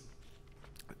 Kings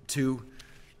 2,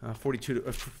 42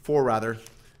 to 4 rather,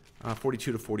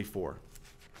 42 to 44.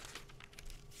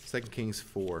 2 Kings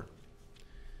 4,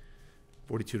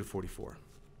 42 to 44.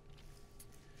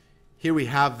 Here we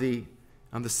have the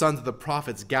sons of the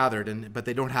prophets gathered, but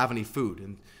they don't have any food.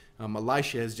 And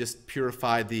Elisha has just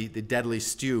purified the deadly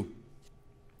stew.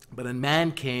 But a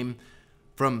man came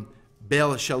from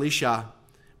Baal-Shalisha,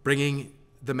 bringing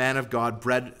the man of God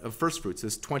bread of first fruits.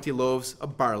 There's 20 loaves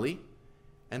of barley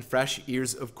and fresh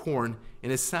ears of corn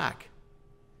in his sack.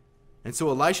 And so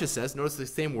Elisha says, notice the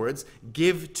same words,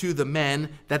 give to the men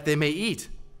that they may eat.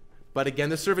 But again,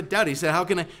 the servant doubted. He said, how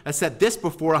can I set this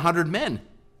before 100 men?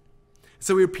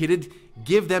 So he repeated,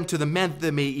 give them to the men that they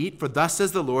may eat, for thus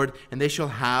says the Lord, and they shall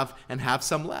have and have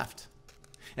some left.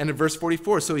 And in verse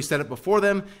 44, so he set it before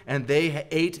them, and they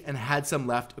ate and had some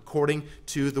left according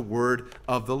to the word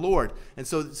of the Lord. And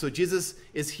so Jesus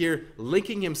is here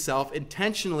linking himself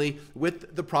intentionally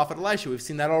with the prophet Elisha. We've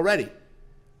seen that already.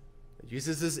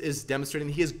 Jesus is demonstrating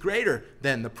that he is greater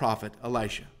than the prophet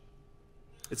Elisha.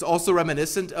 It's also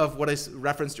reminiscent of what I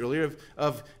referenced earlier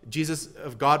of Jesus,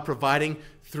 of God providing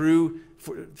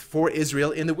for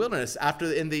Israel in the wilderness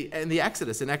in the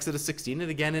Exodus, in Exodus 16, and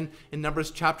again in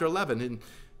Numbers chapter 11, and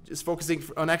just focusing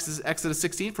on Exodus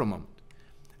 16 for a moment.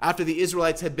 After the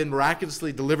Israelites had been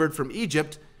miraculously delivered from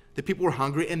Egypt, the people were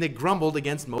hungry and they grumbled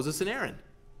against Moses and Aaron.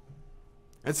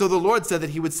 And so the Lord said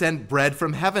that he would send bread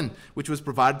from heaven, which was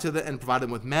provided to them, and provide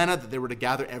them with manna that they were to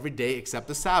gather every day except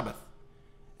the Sabbath.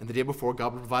 And the day before,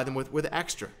 God would provide them with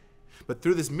extra. But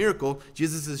through this miracle,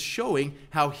 Jesus is showing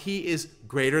how he is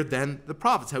greater than the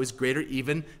prophets, how he's greater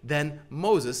even than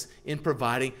Moses in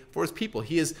providing for his people.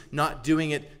 He is not doing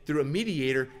it through a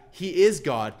mediator. He is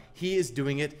God. He is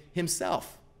doing it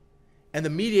himself. And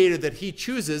the mediator that he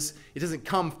chooses, it doesn't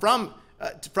come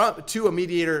to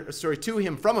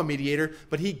him from a mediator,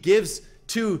 but he gives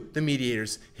to the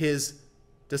mediators, his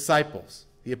disciples,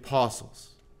 the apostles.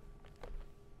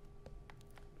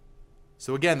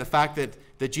 So again, the fact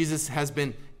that Jesus has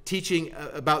been teaching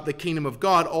about the kingdom of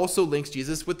God also links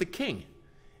Jesus with the king.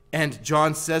 And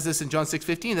John says this in John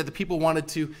 6:15, that the people wanted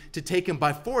to take him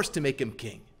by force to make him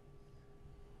king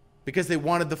because they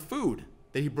wanted the food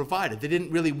that he provided. They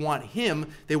didn't really want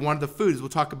him. They wanted the food, as we'll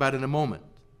talk about in a moment.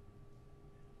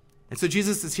 And so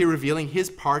Jesus is here revealing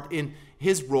his part in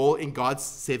his role in God's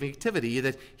saving activity,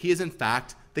 that he is in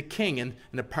fact the king, and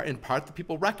in part the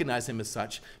people recognize him as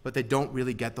such, but they don't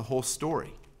really get the whole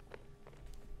story.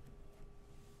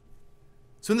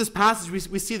 So in this passage,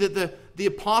 we see that the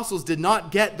apostles did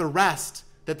not get the rest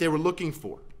that they were looking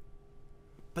for,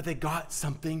 but they got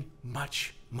something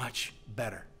much, much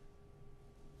better.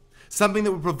 Something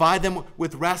that would provide them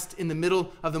with rest in the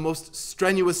middle of the most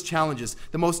strenuous challenges,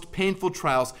 the most painful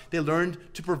trials. They learned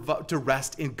to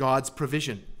rest in God's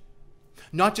provision.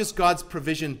 Not just God's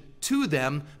provision to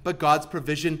them, but God's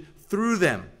provision through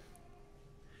them.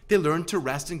 They learned to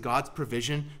rest in God's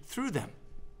provision through them.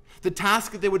 The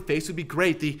task that they would face would be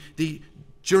great, the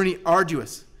journey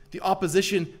arduous, the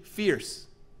opposition fierce,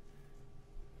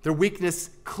 their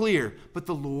weakness clear, but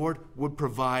the Lord would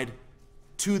provide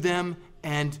to them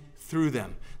and through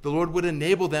them. The Lord would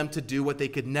enable them to do what they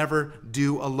could never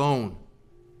do alone.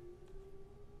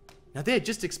 Now, they had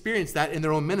just experienced that in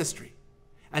their own ministry,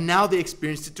 and now they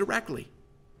experienced it directly.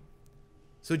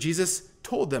 So Jesus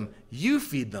told them, you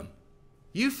feed them.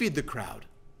 You feed the crowd.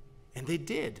 And they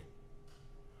did.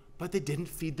 But they didn't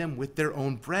feed them with their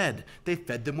own bread. They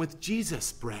fed them with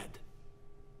Jesus' bread.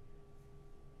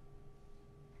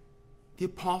 The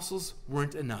apostles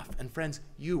weren't enough. And friends,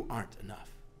 you aren't enough.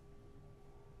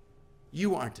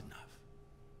 You aren't enough.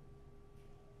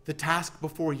 The task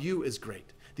before you is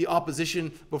great. The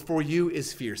opposition before you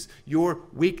is fierce. Your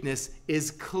weakness is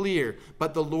clear,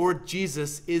 but the Lord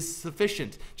Jesus is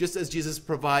sufficient. Just as Jesus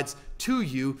provides to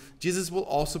you, Jesus will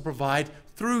also provide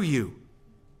through you.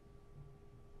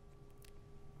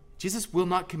 Jesus will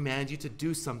not command you to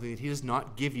do something that he does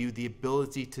not give you the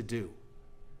ability to do.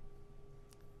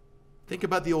 Think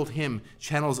about the old hymn,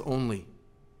 Channels Only.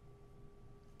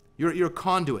 You're a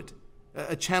conduit,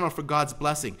 a channel for God's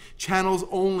blessing. Channels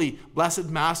only, blessed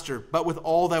Master, but with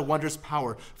all thy wondrous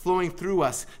power flowing through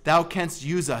us, thou canst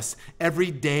use us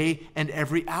every day and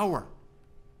every hour.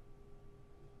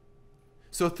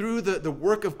 So through the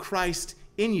work of Christ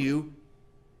in you,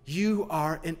 you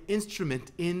are an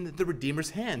instrument in the Redeemer's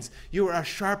hands. You are a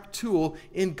sharp tool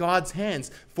in God's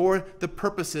hands for the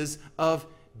purposes of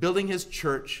building his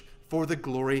church for the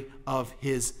glory of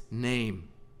his name.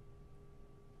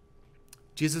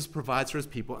 Jesus provides for his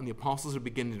people, and the apostles are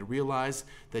beginning to realize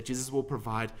that Jesus will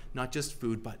provide not just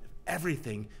food, but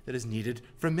everything that is needed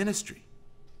for ministry.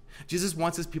 Jesus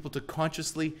wants his people to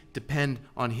consciously depend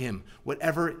on him.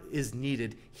 Whatever is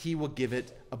needed, he will give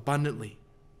it abundantly.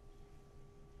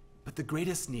 But the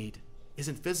greatest need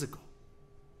isn't physical.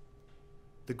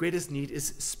 The greatest need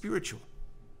is spiritual.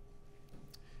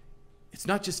 It's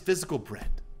not just physical bread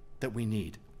that we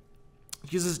need.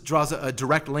 Jesus draws a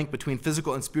direct link between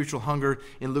physical and spiritual hunger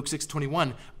in Luke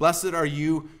 6:21. Blessed are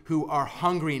you who are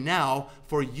hungry now,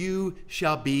 for you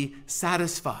shall be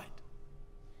satisfied.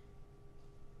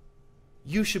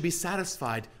 You should be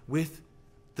satisfied with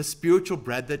the spiritual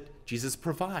bread that Jesus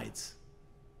provides.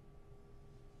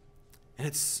 And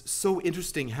it's so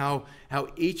interesting how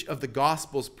each of the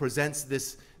Gospels presents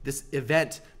this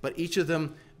event, but each of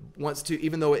them wants to,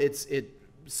 even though it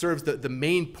serves the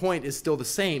main point is still the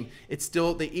same,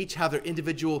 they each have their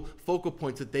individual focal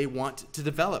points that they want to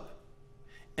develop.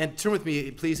 And turn with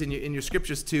me, please, in your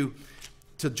scriptures to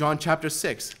John chapter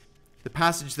 6, the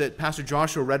passage that Pastor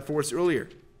Joshua read for us earlier.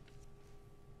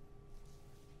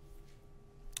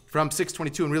 From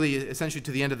 6:22 and really essentially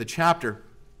to the end of the chapter,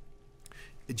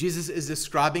 Jesus is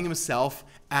describing himself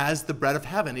as the bread of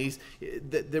heaven.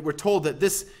 We're told that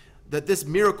this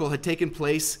miracle had taken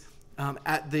place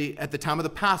at the time of the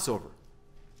Passover.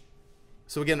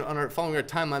 So again, following our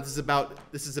timeline,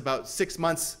 this is about 6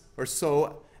 months or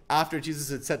so after Jesus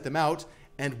had set them out,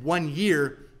 and 1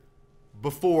 year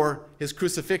before his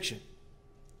crucifixion.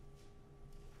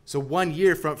 So 1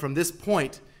 year from this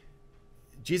point,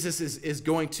 Jesus is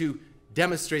going to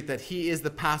demonstrate that he is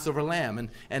the Passover lamb.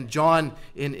 And John,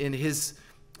 in his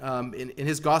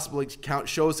gospel account,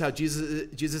 shows how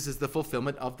Jesus is the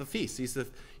fulfillment of the feast. He's the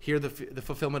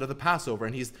fulfillment of the Passover,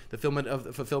 and he's the fulfillment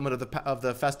of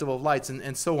the Festival of Lights,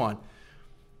 and so on.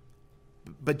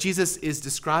 But Jesus is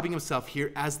describing himself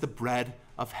here as the bread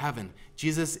of heaven.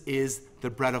 Jesus is the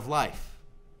bread of life.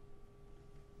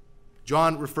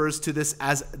 John refers to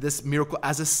this miracle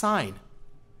as a sign.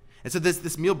 And so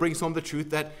this meal brings home the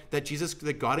truth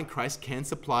that God in Christ can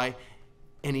supply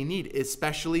any need,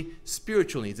 especially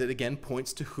spiritual needs. It again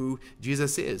points to who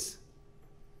Jesus is.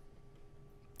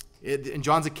 In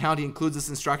John's account, he includes this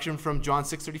instruction from John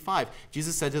 6:35.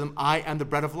 Jesus said to them, I am the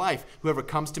bread of life. Whoever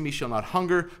comes to me shall not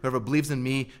hunger. Whoever believes in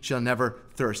me shall never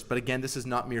thirst. But again, this is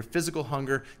not mere physical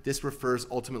hunger. This refers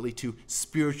ultimately to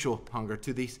spiritual hunger,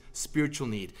 to the spiritual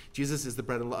need. Jesus is the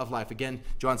bread of life. Again,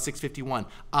 John 6:51.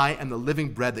 I am the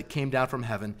living bread that came down from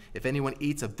heaven. If anyone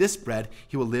eats of this bread,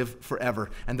 he will live forever.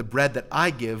 And the bread that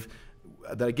I give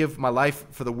my life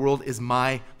for the world, is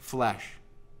my flesh.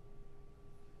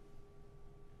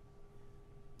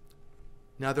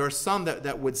 Now, there are some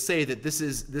that would say that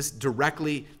this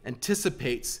directly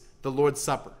anticipates the Lord's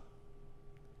Supper.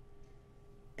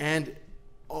 And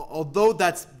although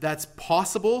that's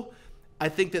possible, I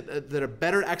think that a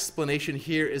better explanation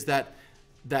here is that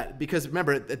because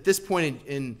remember, at this point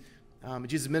in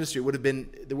Jesus' ministry,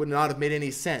 it would not have made any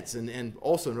sense. And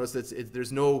also notice that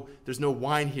there's no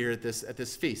wine here at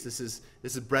this feast. This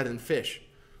is bread and fish.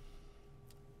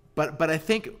 But I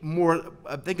think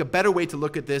a better way to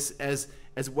look at this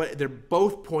as what they're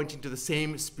both pointing to the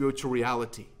same spiritual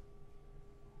reality.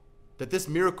 That this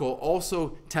miracle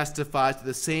also testifies to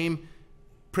the same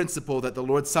principle that the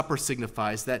Lord's Supper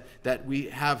signifies, that we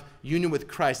have union with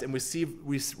Christ and we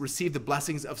receive the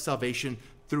blessings of salvation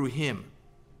through him.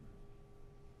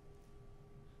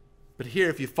 But here,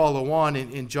 if you follow on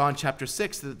in John chapter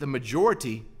 6, the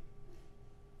majority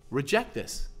reject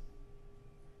this.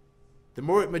 The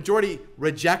majority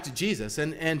reject Jesus,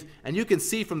 and you can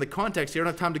see from the context here, I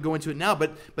don't have time to go into it now,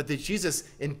 but that Jesus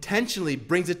intentionally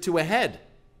brings it to a head.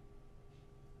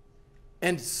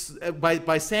 And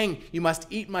by saying, you must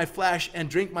eat my flesh and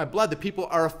drink my blood, the people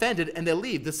are offended and they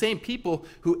leave. The same people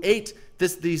who ate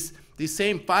these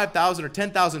same 5,000 or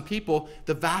 10,000 people,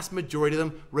 the vast majority of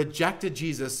them rejected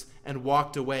Jesus and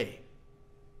walked away.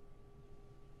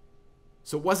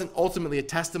 So it wasn't ultimately a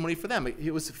testimony for them.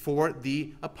 It was for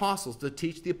the apostles, to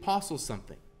teach the apostles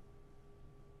something.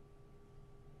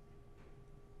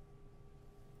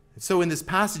 So in this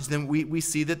passage, then, we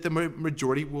see that the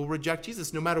majority will reject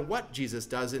Jesus. No matter what Jesus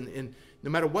does, and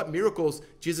no matter what miracles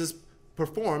Jesus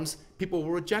performs, people will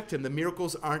reject him. The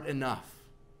miracles aren't enough.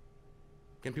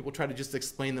 And people try to just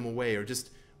explain them away, or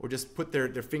just put their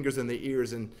fingers in their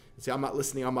ears and say, I'm not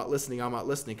listening, I'm not listening, I'm not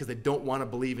listening, because they don't want to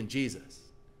believe in Jesus,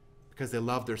 because they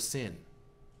love their sin.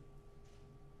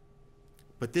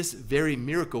 But this very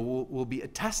miracle will be a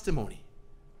testimony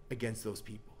against those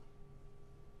people.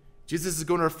 Jesus is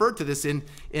going to refer to this in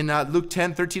Luke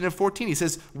 10, 13, and 14. He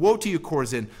says, woe to you,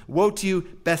 Chorazin! Woe to you,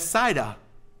 Bethsaida!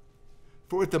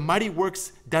 For if the mighty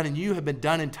works done in you had been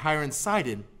done in Tyre and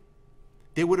Sidon,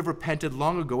 they would have repented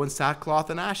long ago in sackcloth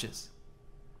and ashes.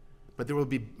 But it would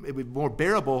be more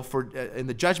bearable in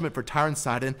the judgment for Tyre and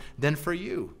Sidon than for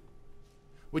you.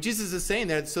 What Jesus is saying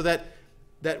there, so that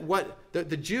what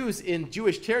the Jews in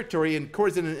Jewish territory in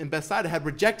Chorazin and Bethsaida had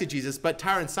rejected Jesus, but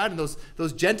Tyre and Sidon,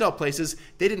 those Gentile places,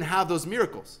 they didn't have those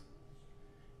miracles.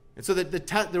 And so that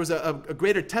there was a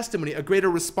greater testimony, a greater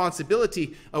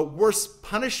responsibility, a worse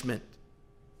punishment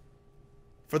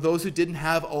for those who didn't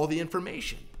have all the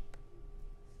information.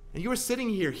 And you are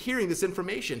sitting here hearing this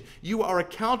information. You are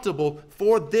accountable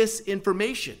for this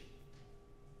information.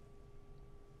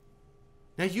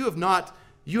 Now you have not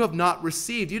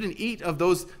received, you didn't eat of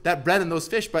that bread and those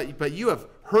fish, but you have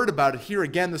heard about it here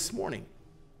again this morning.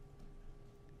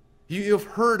 You have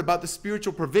heard about the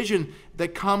spiritual provision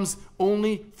that comes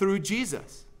only through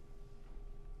Jesus.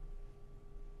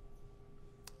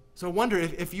 So I wonder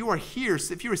if you are here,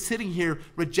 if you are sitting here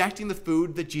rejecting the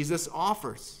food that Jesus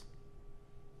offers.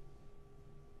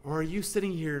 Or are you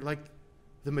sitting here like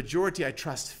the majority, I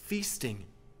trust, feasting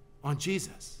on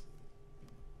Jesus?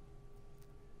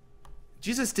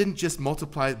 Jesus didn't just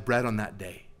multiply bread on that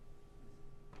day.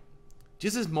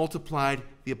 Jesus multiplied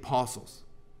the apostles.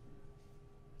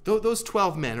 Those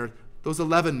 12 men, or those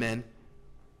 11 men,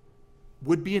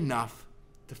 would be enough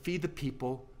to feed the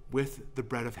people with the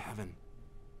bread of heaven.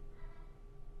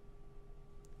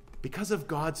 Because of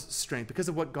God's strength, because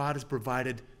of what God has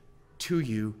provided to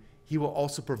you, he will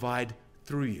also provide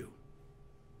through you.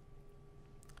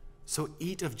 So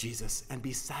eat of Jesus and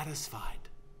be satisfied.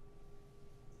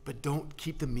 But don't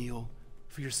keep the meal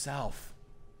for yourself.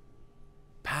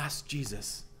 Pass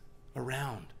Jesus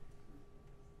around.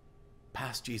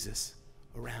 Pass Jesus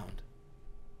around.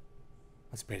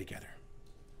 Let's pray together.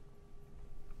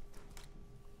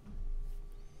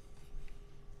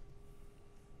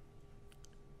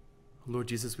 Lord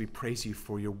Jesus, we praise you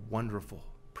for your wonderful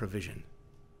provision.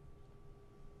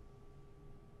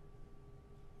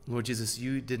 Lord Jesus,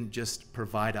 you didn't just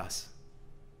provide us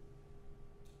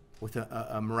with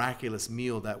a miraculous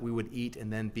meal that we would eat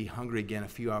and then be hungry again a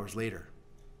few hours later.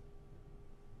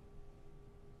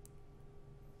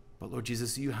 But Lord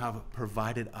Jesus, you have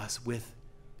provided us with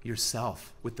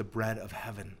yourself, with the bread of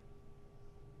heaven.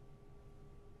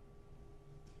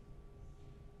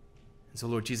 And so,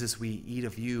 Lord Jesus, we eat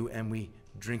of you and we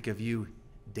drink of you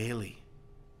daily.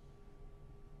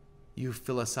 You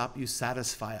fill us up, you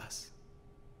satisfy us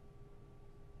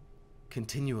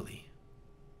continually.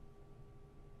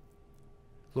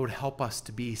 Lord, help us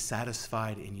to be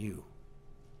satisfied in you.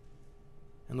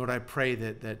 And Lord, I pray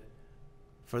that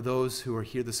for those who are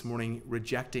here this morning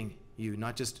rejecting you,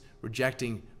 not just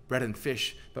rejecting bread and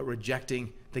fish, but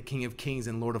rejecting the King of Kings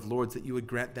and Lord of Lords, that you would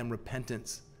grant them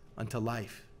repentance unto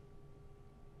life.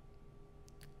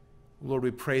 Lord,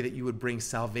 we pray that you would bring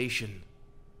salvation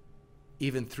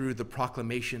even through the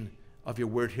proclamation of your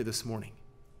word here this morning.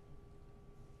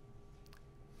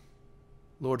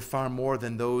 Lord, far more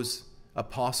than those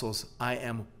apostles, I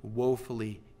am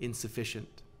woefully insufficient.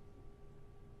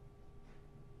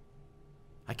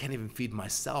 I can't even feed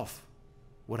myself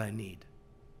what I need.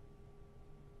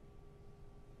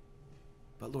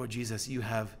 But Lord Jesus, you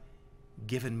have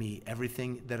given me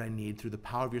everything that I need through the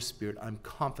power of your Spirit. I'm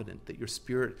confident that your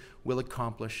Spirit will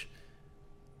accomplish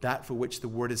that for which the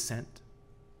word is sent.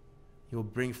 You will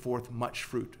bring forth much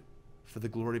fruit for the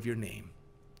glory of your name.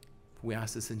 We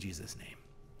ask this in Jesus' name.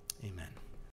 Amen.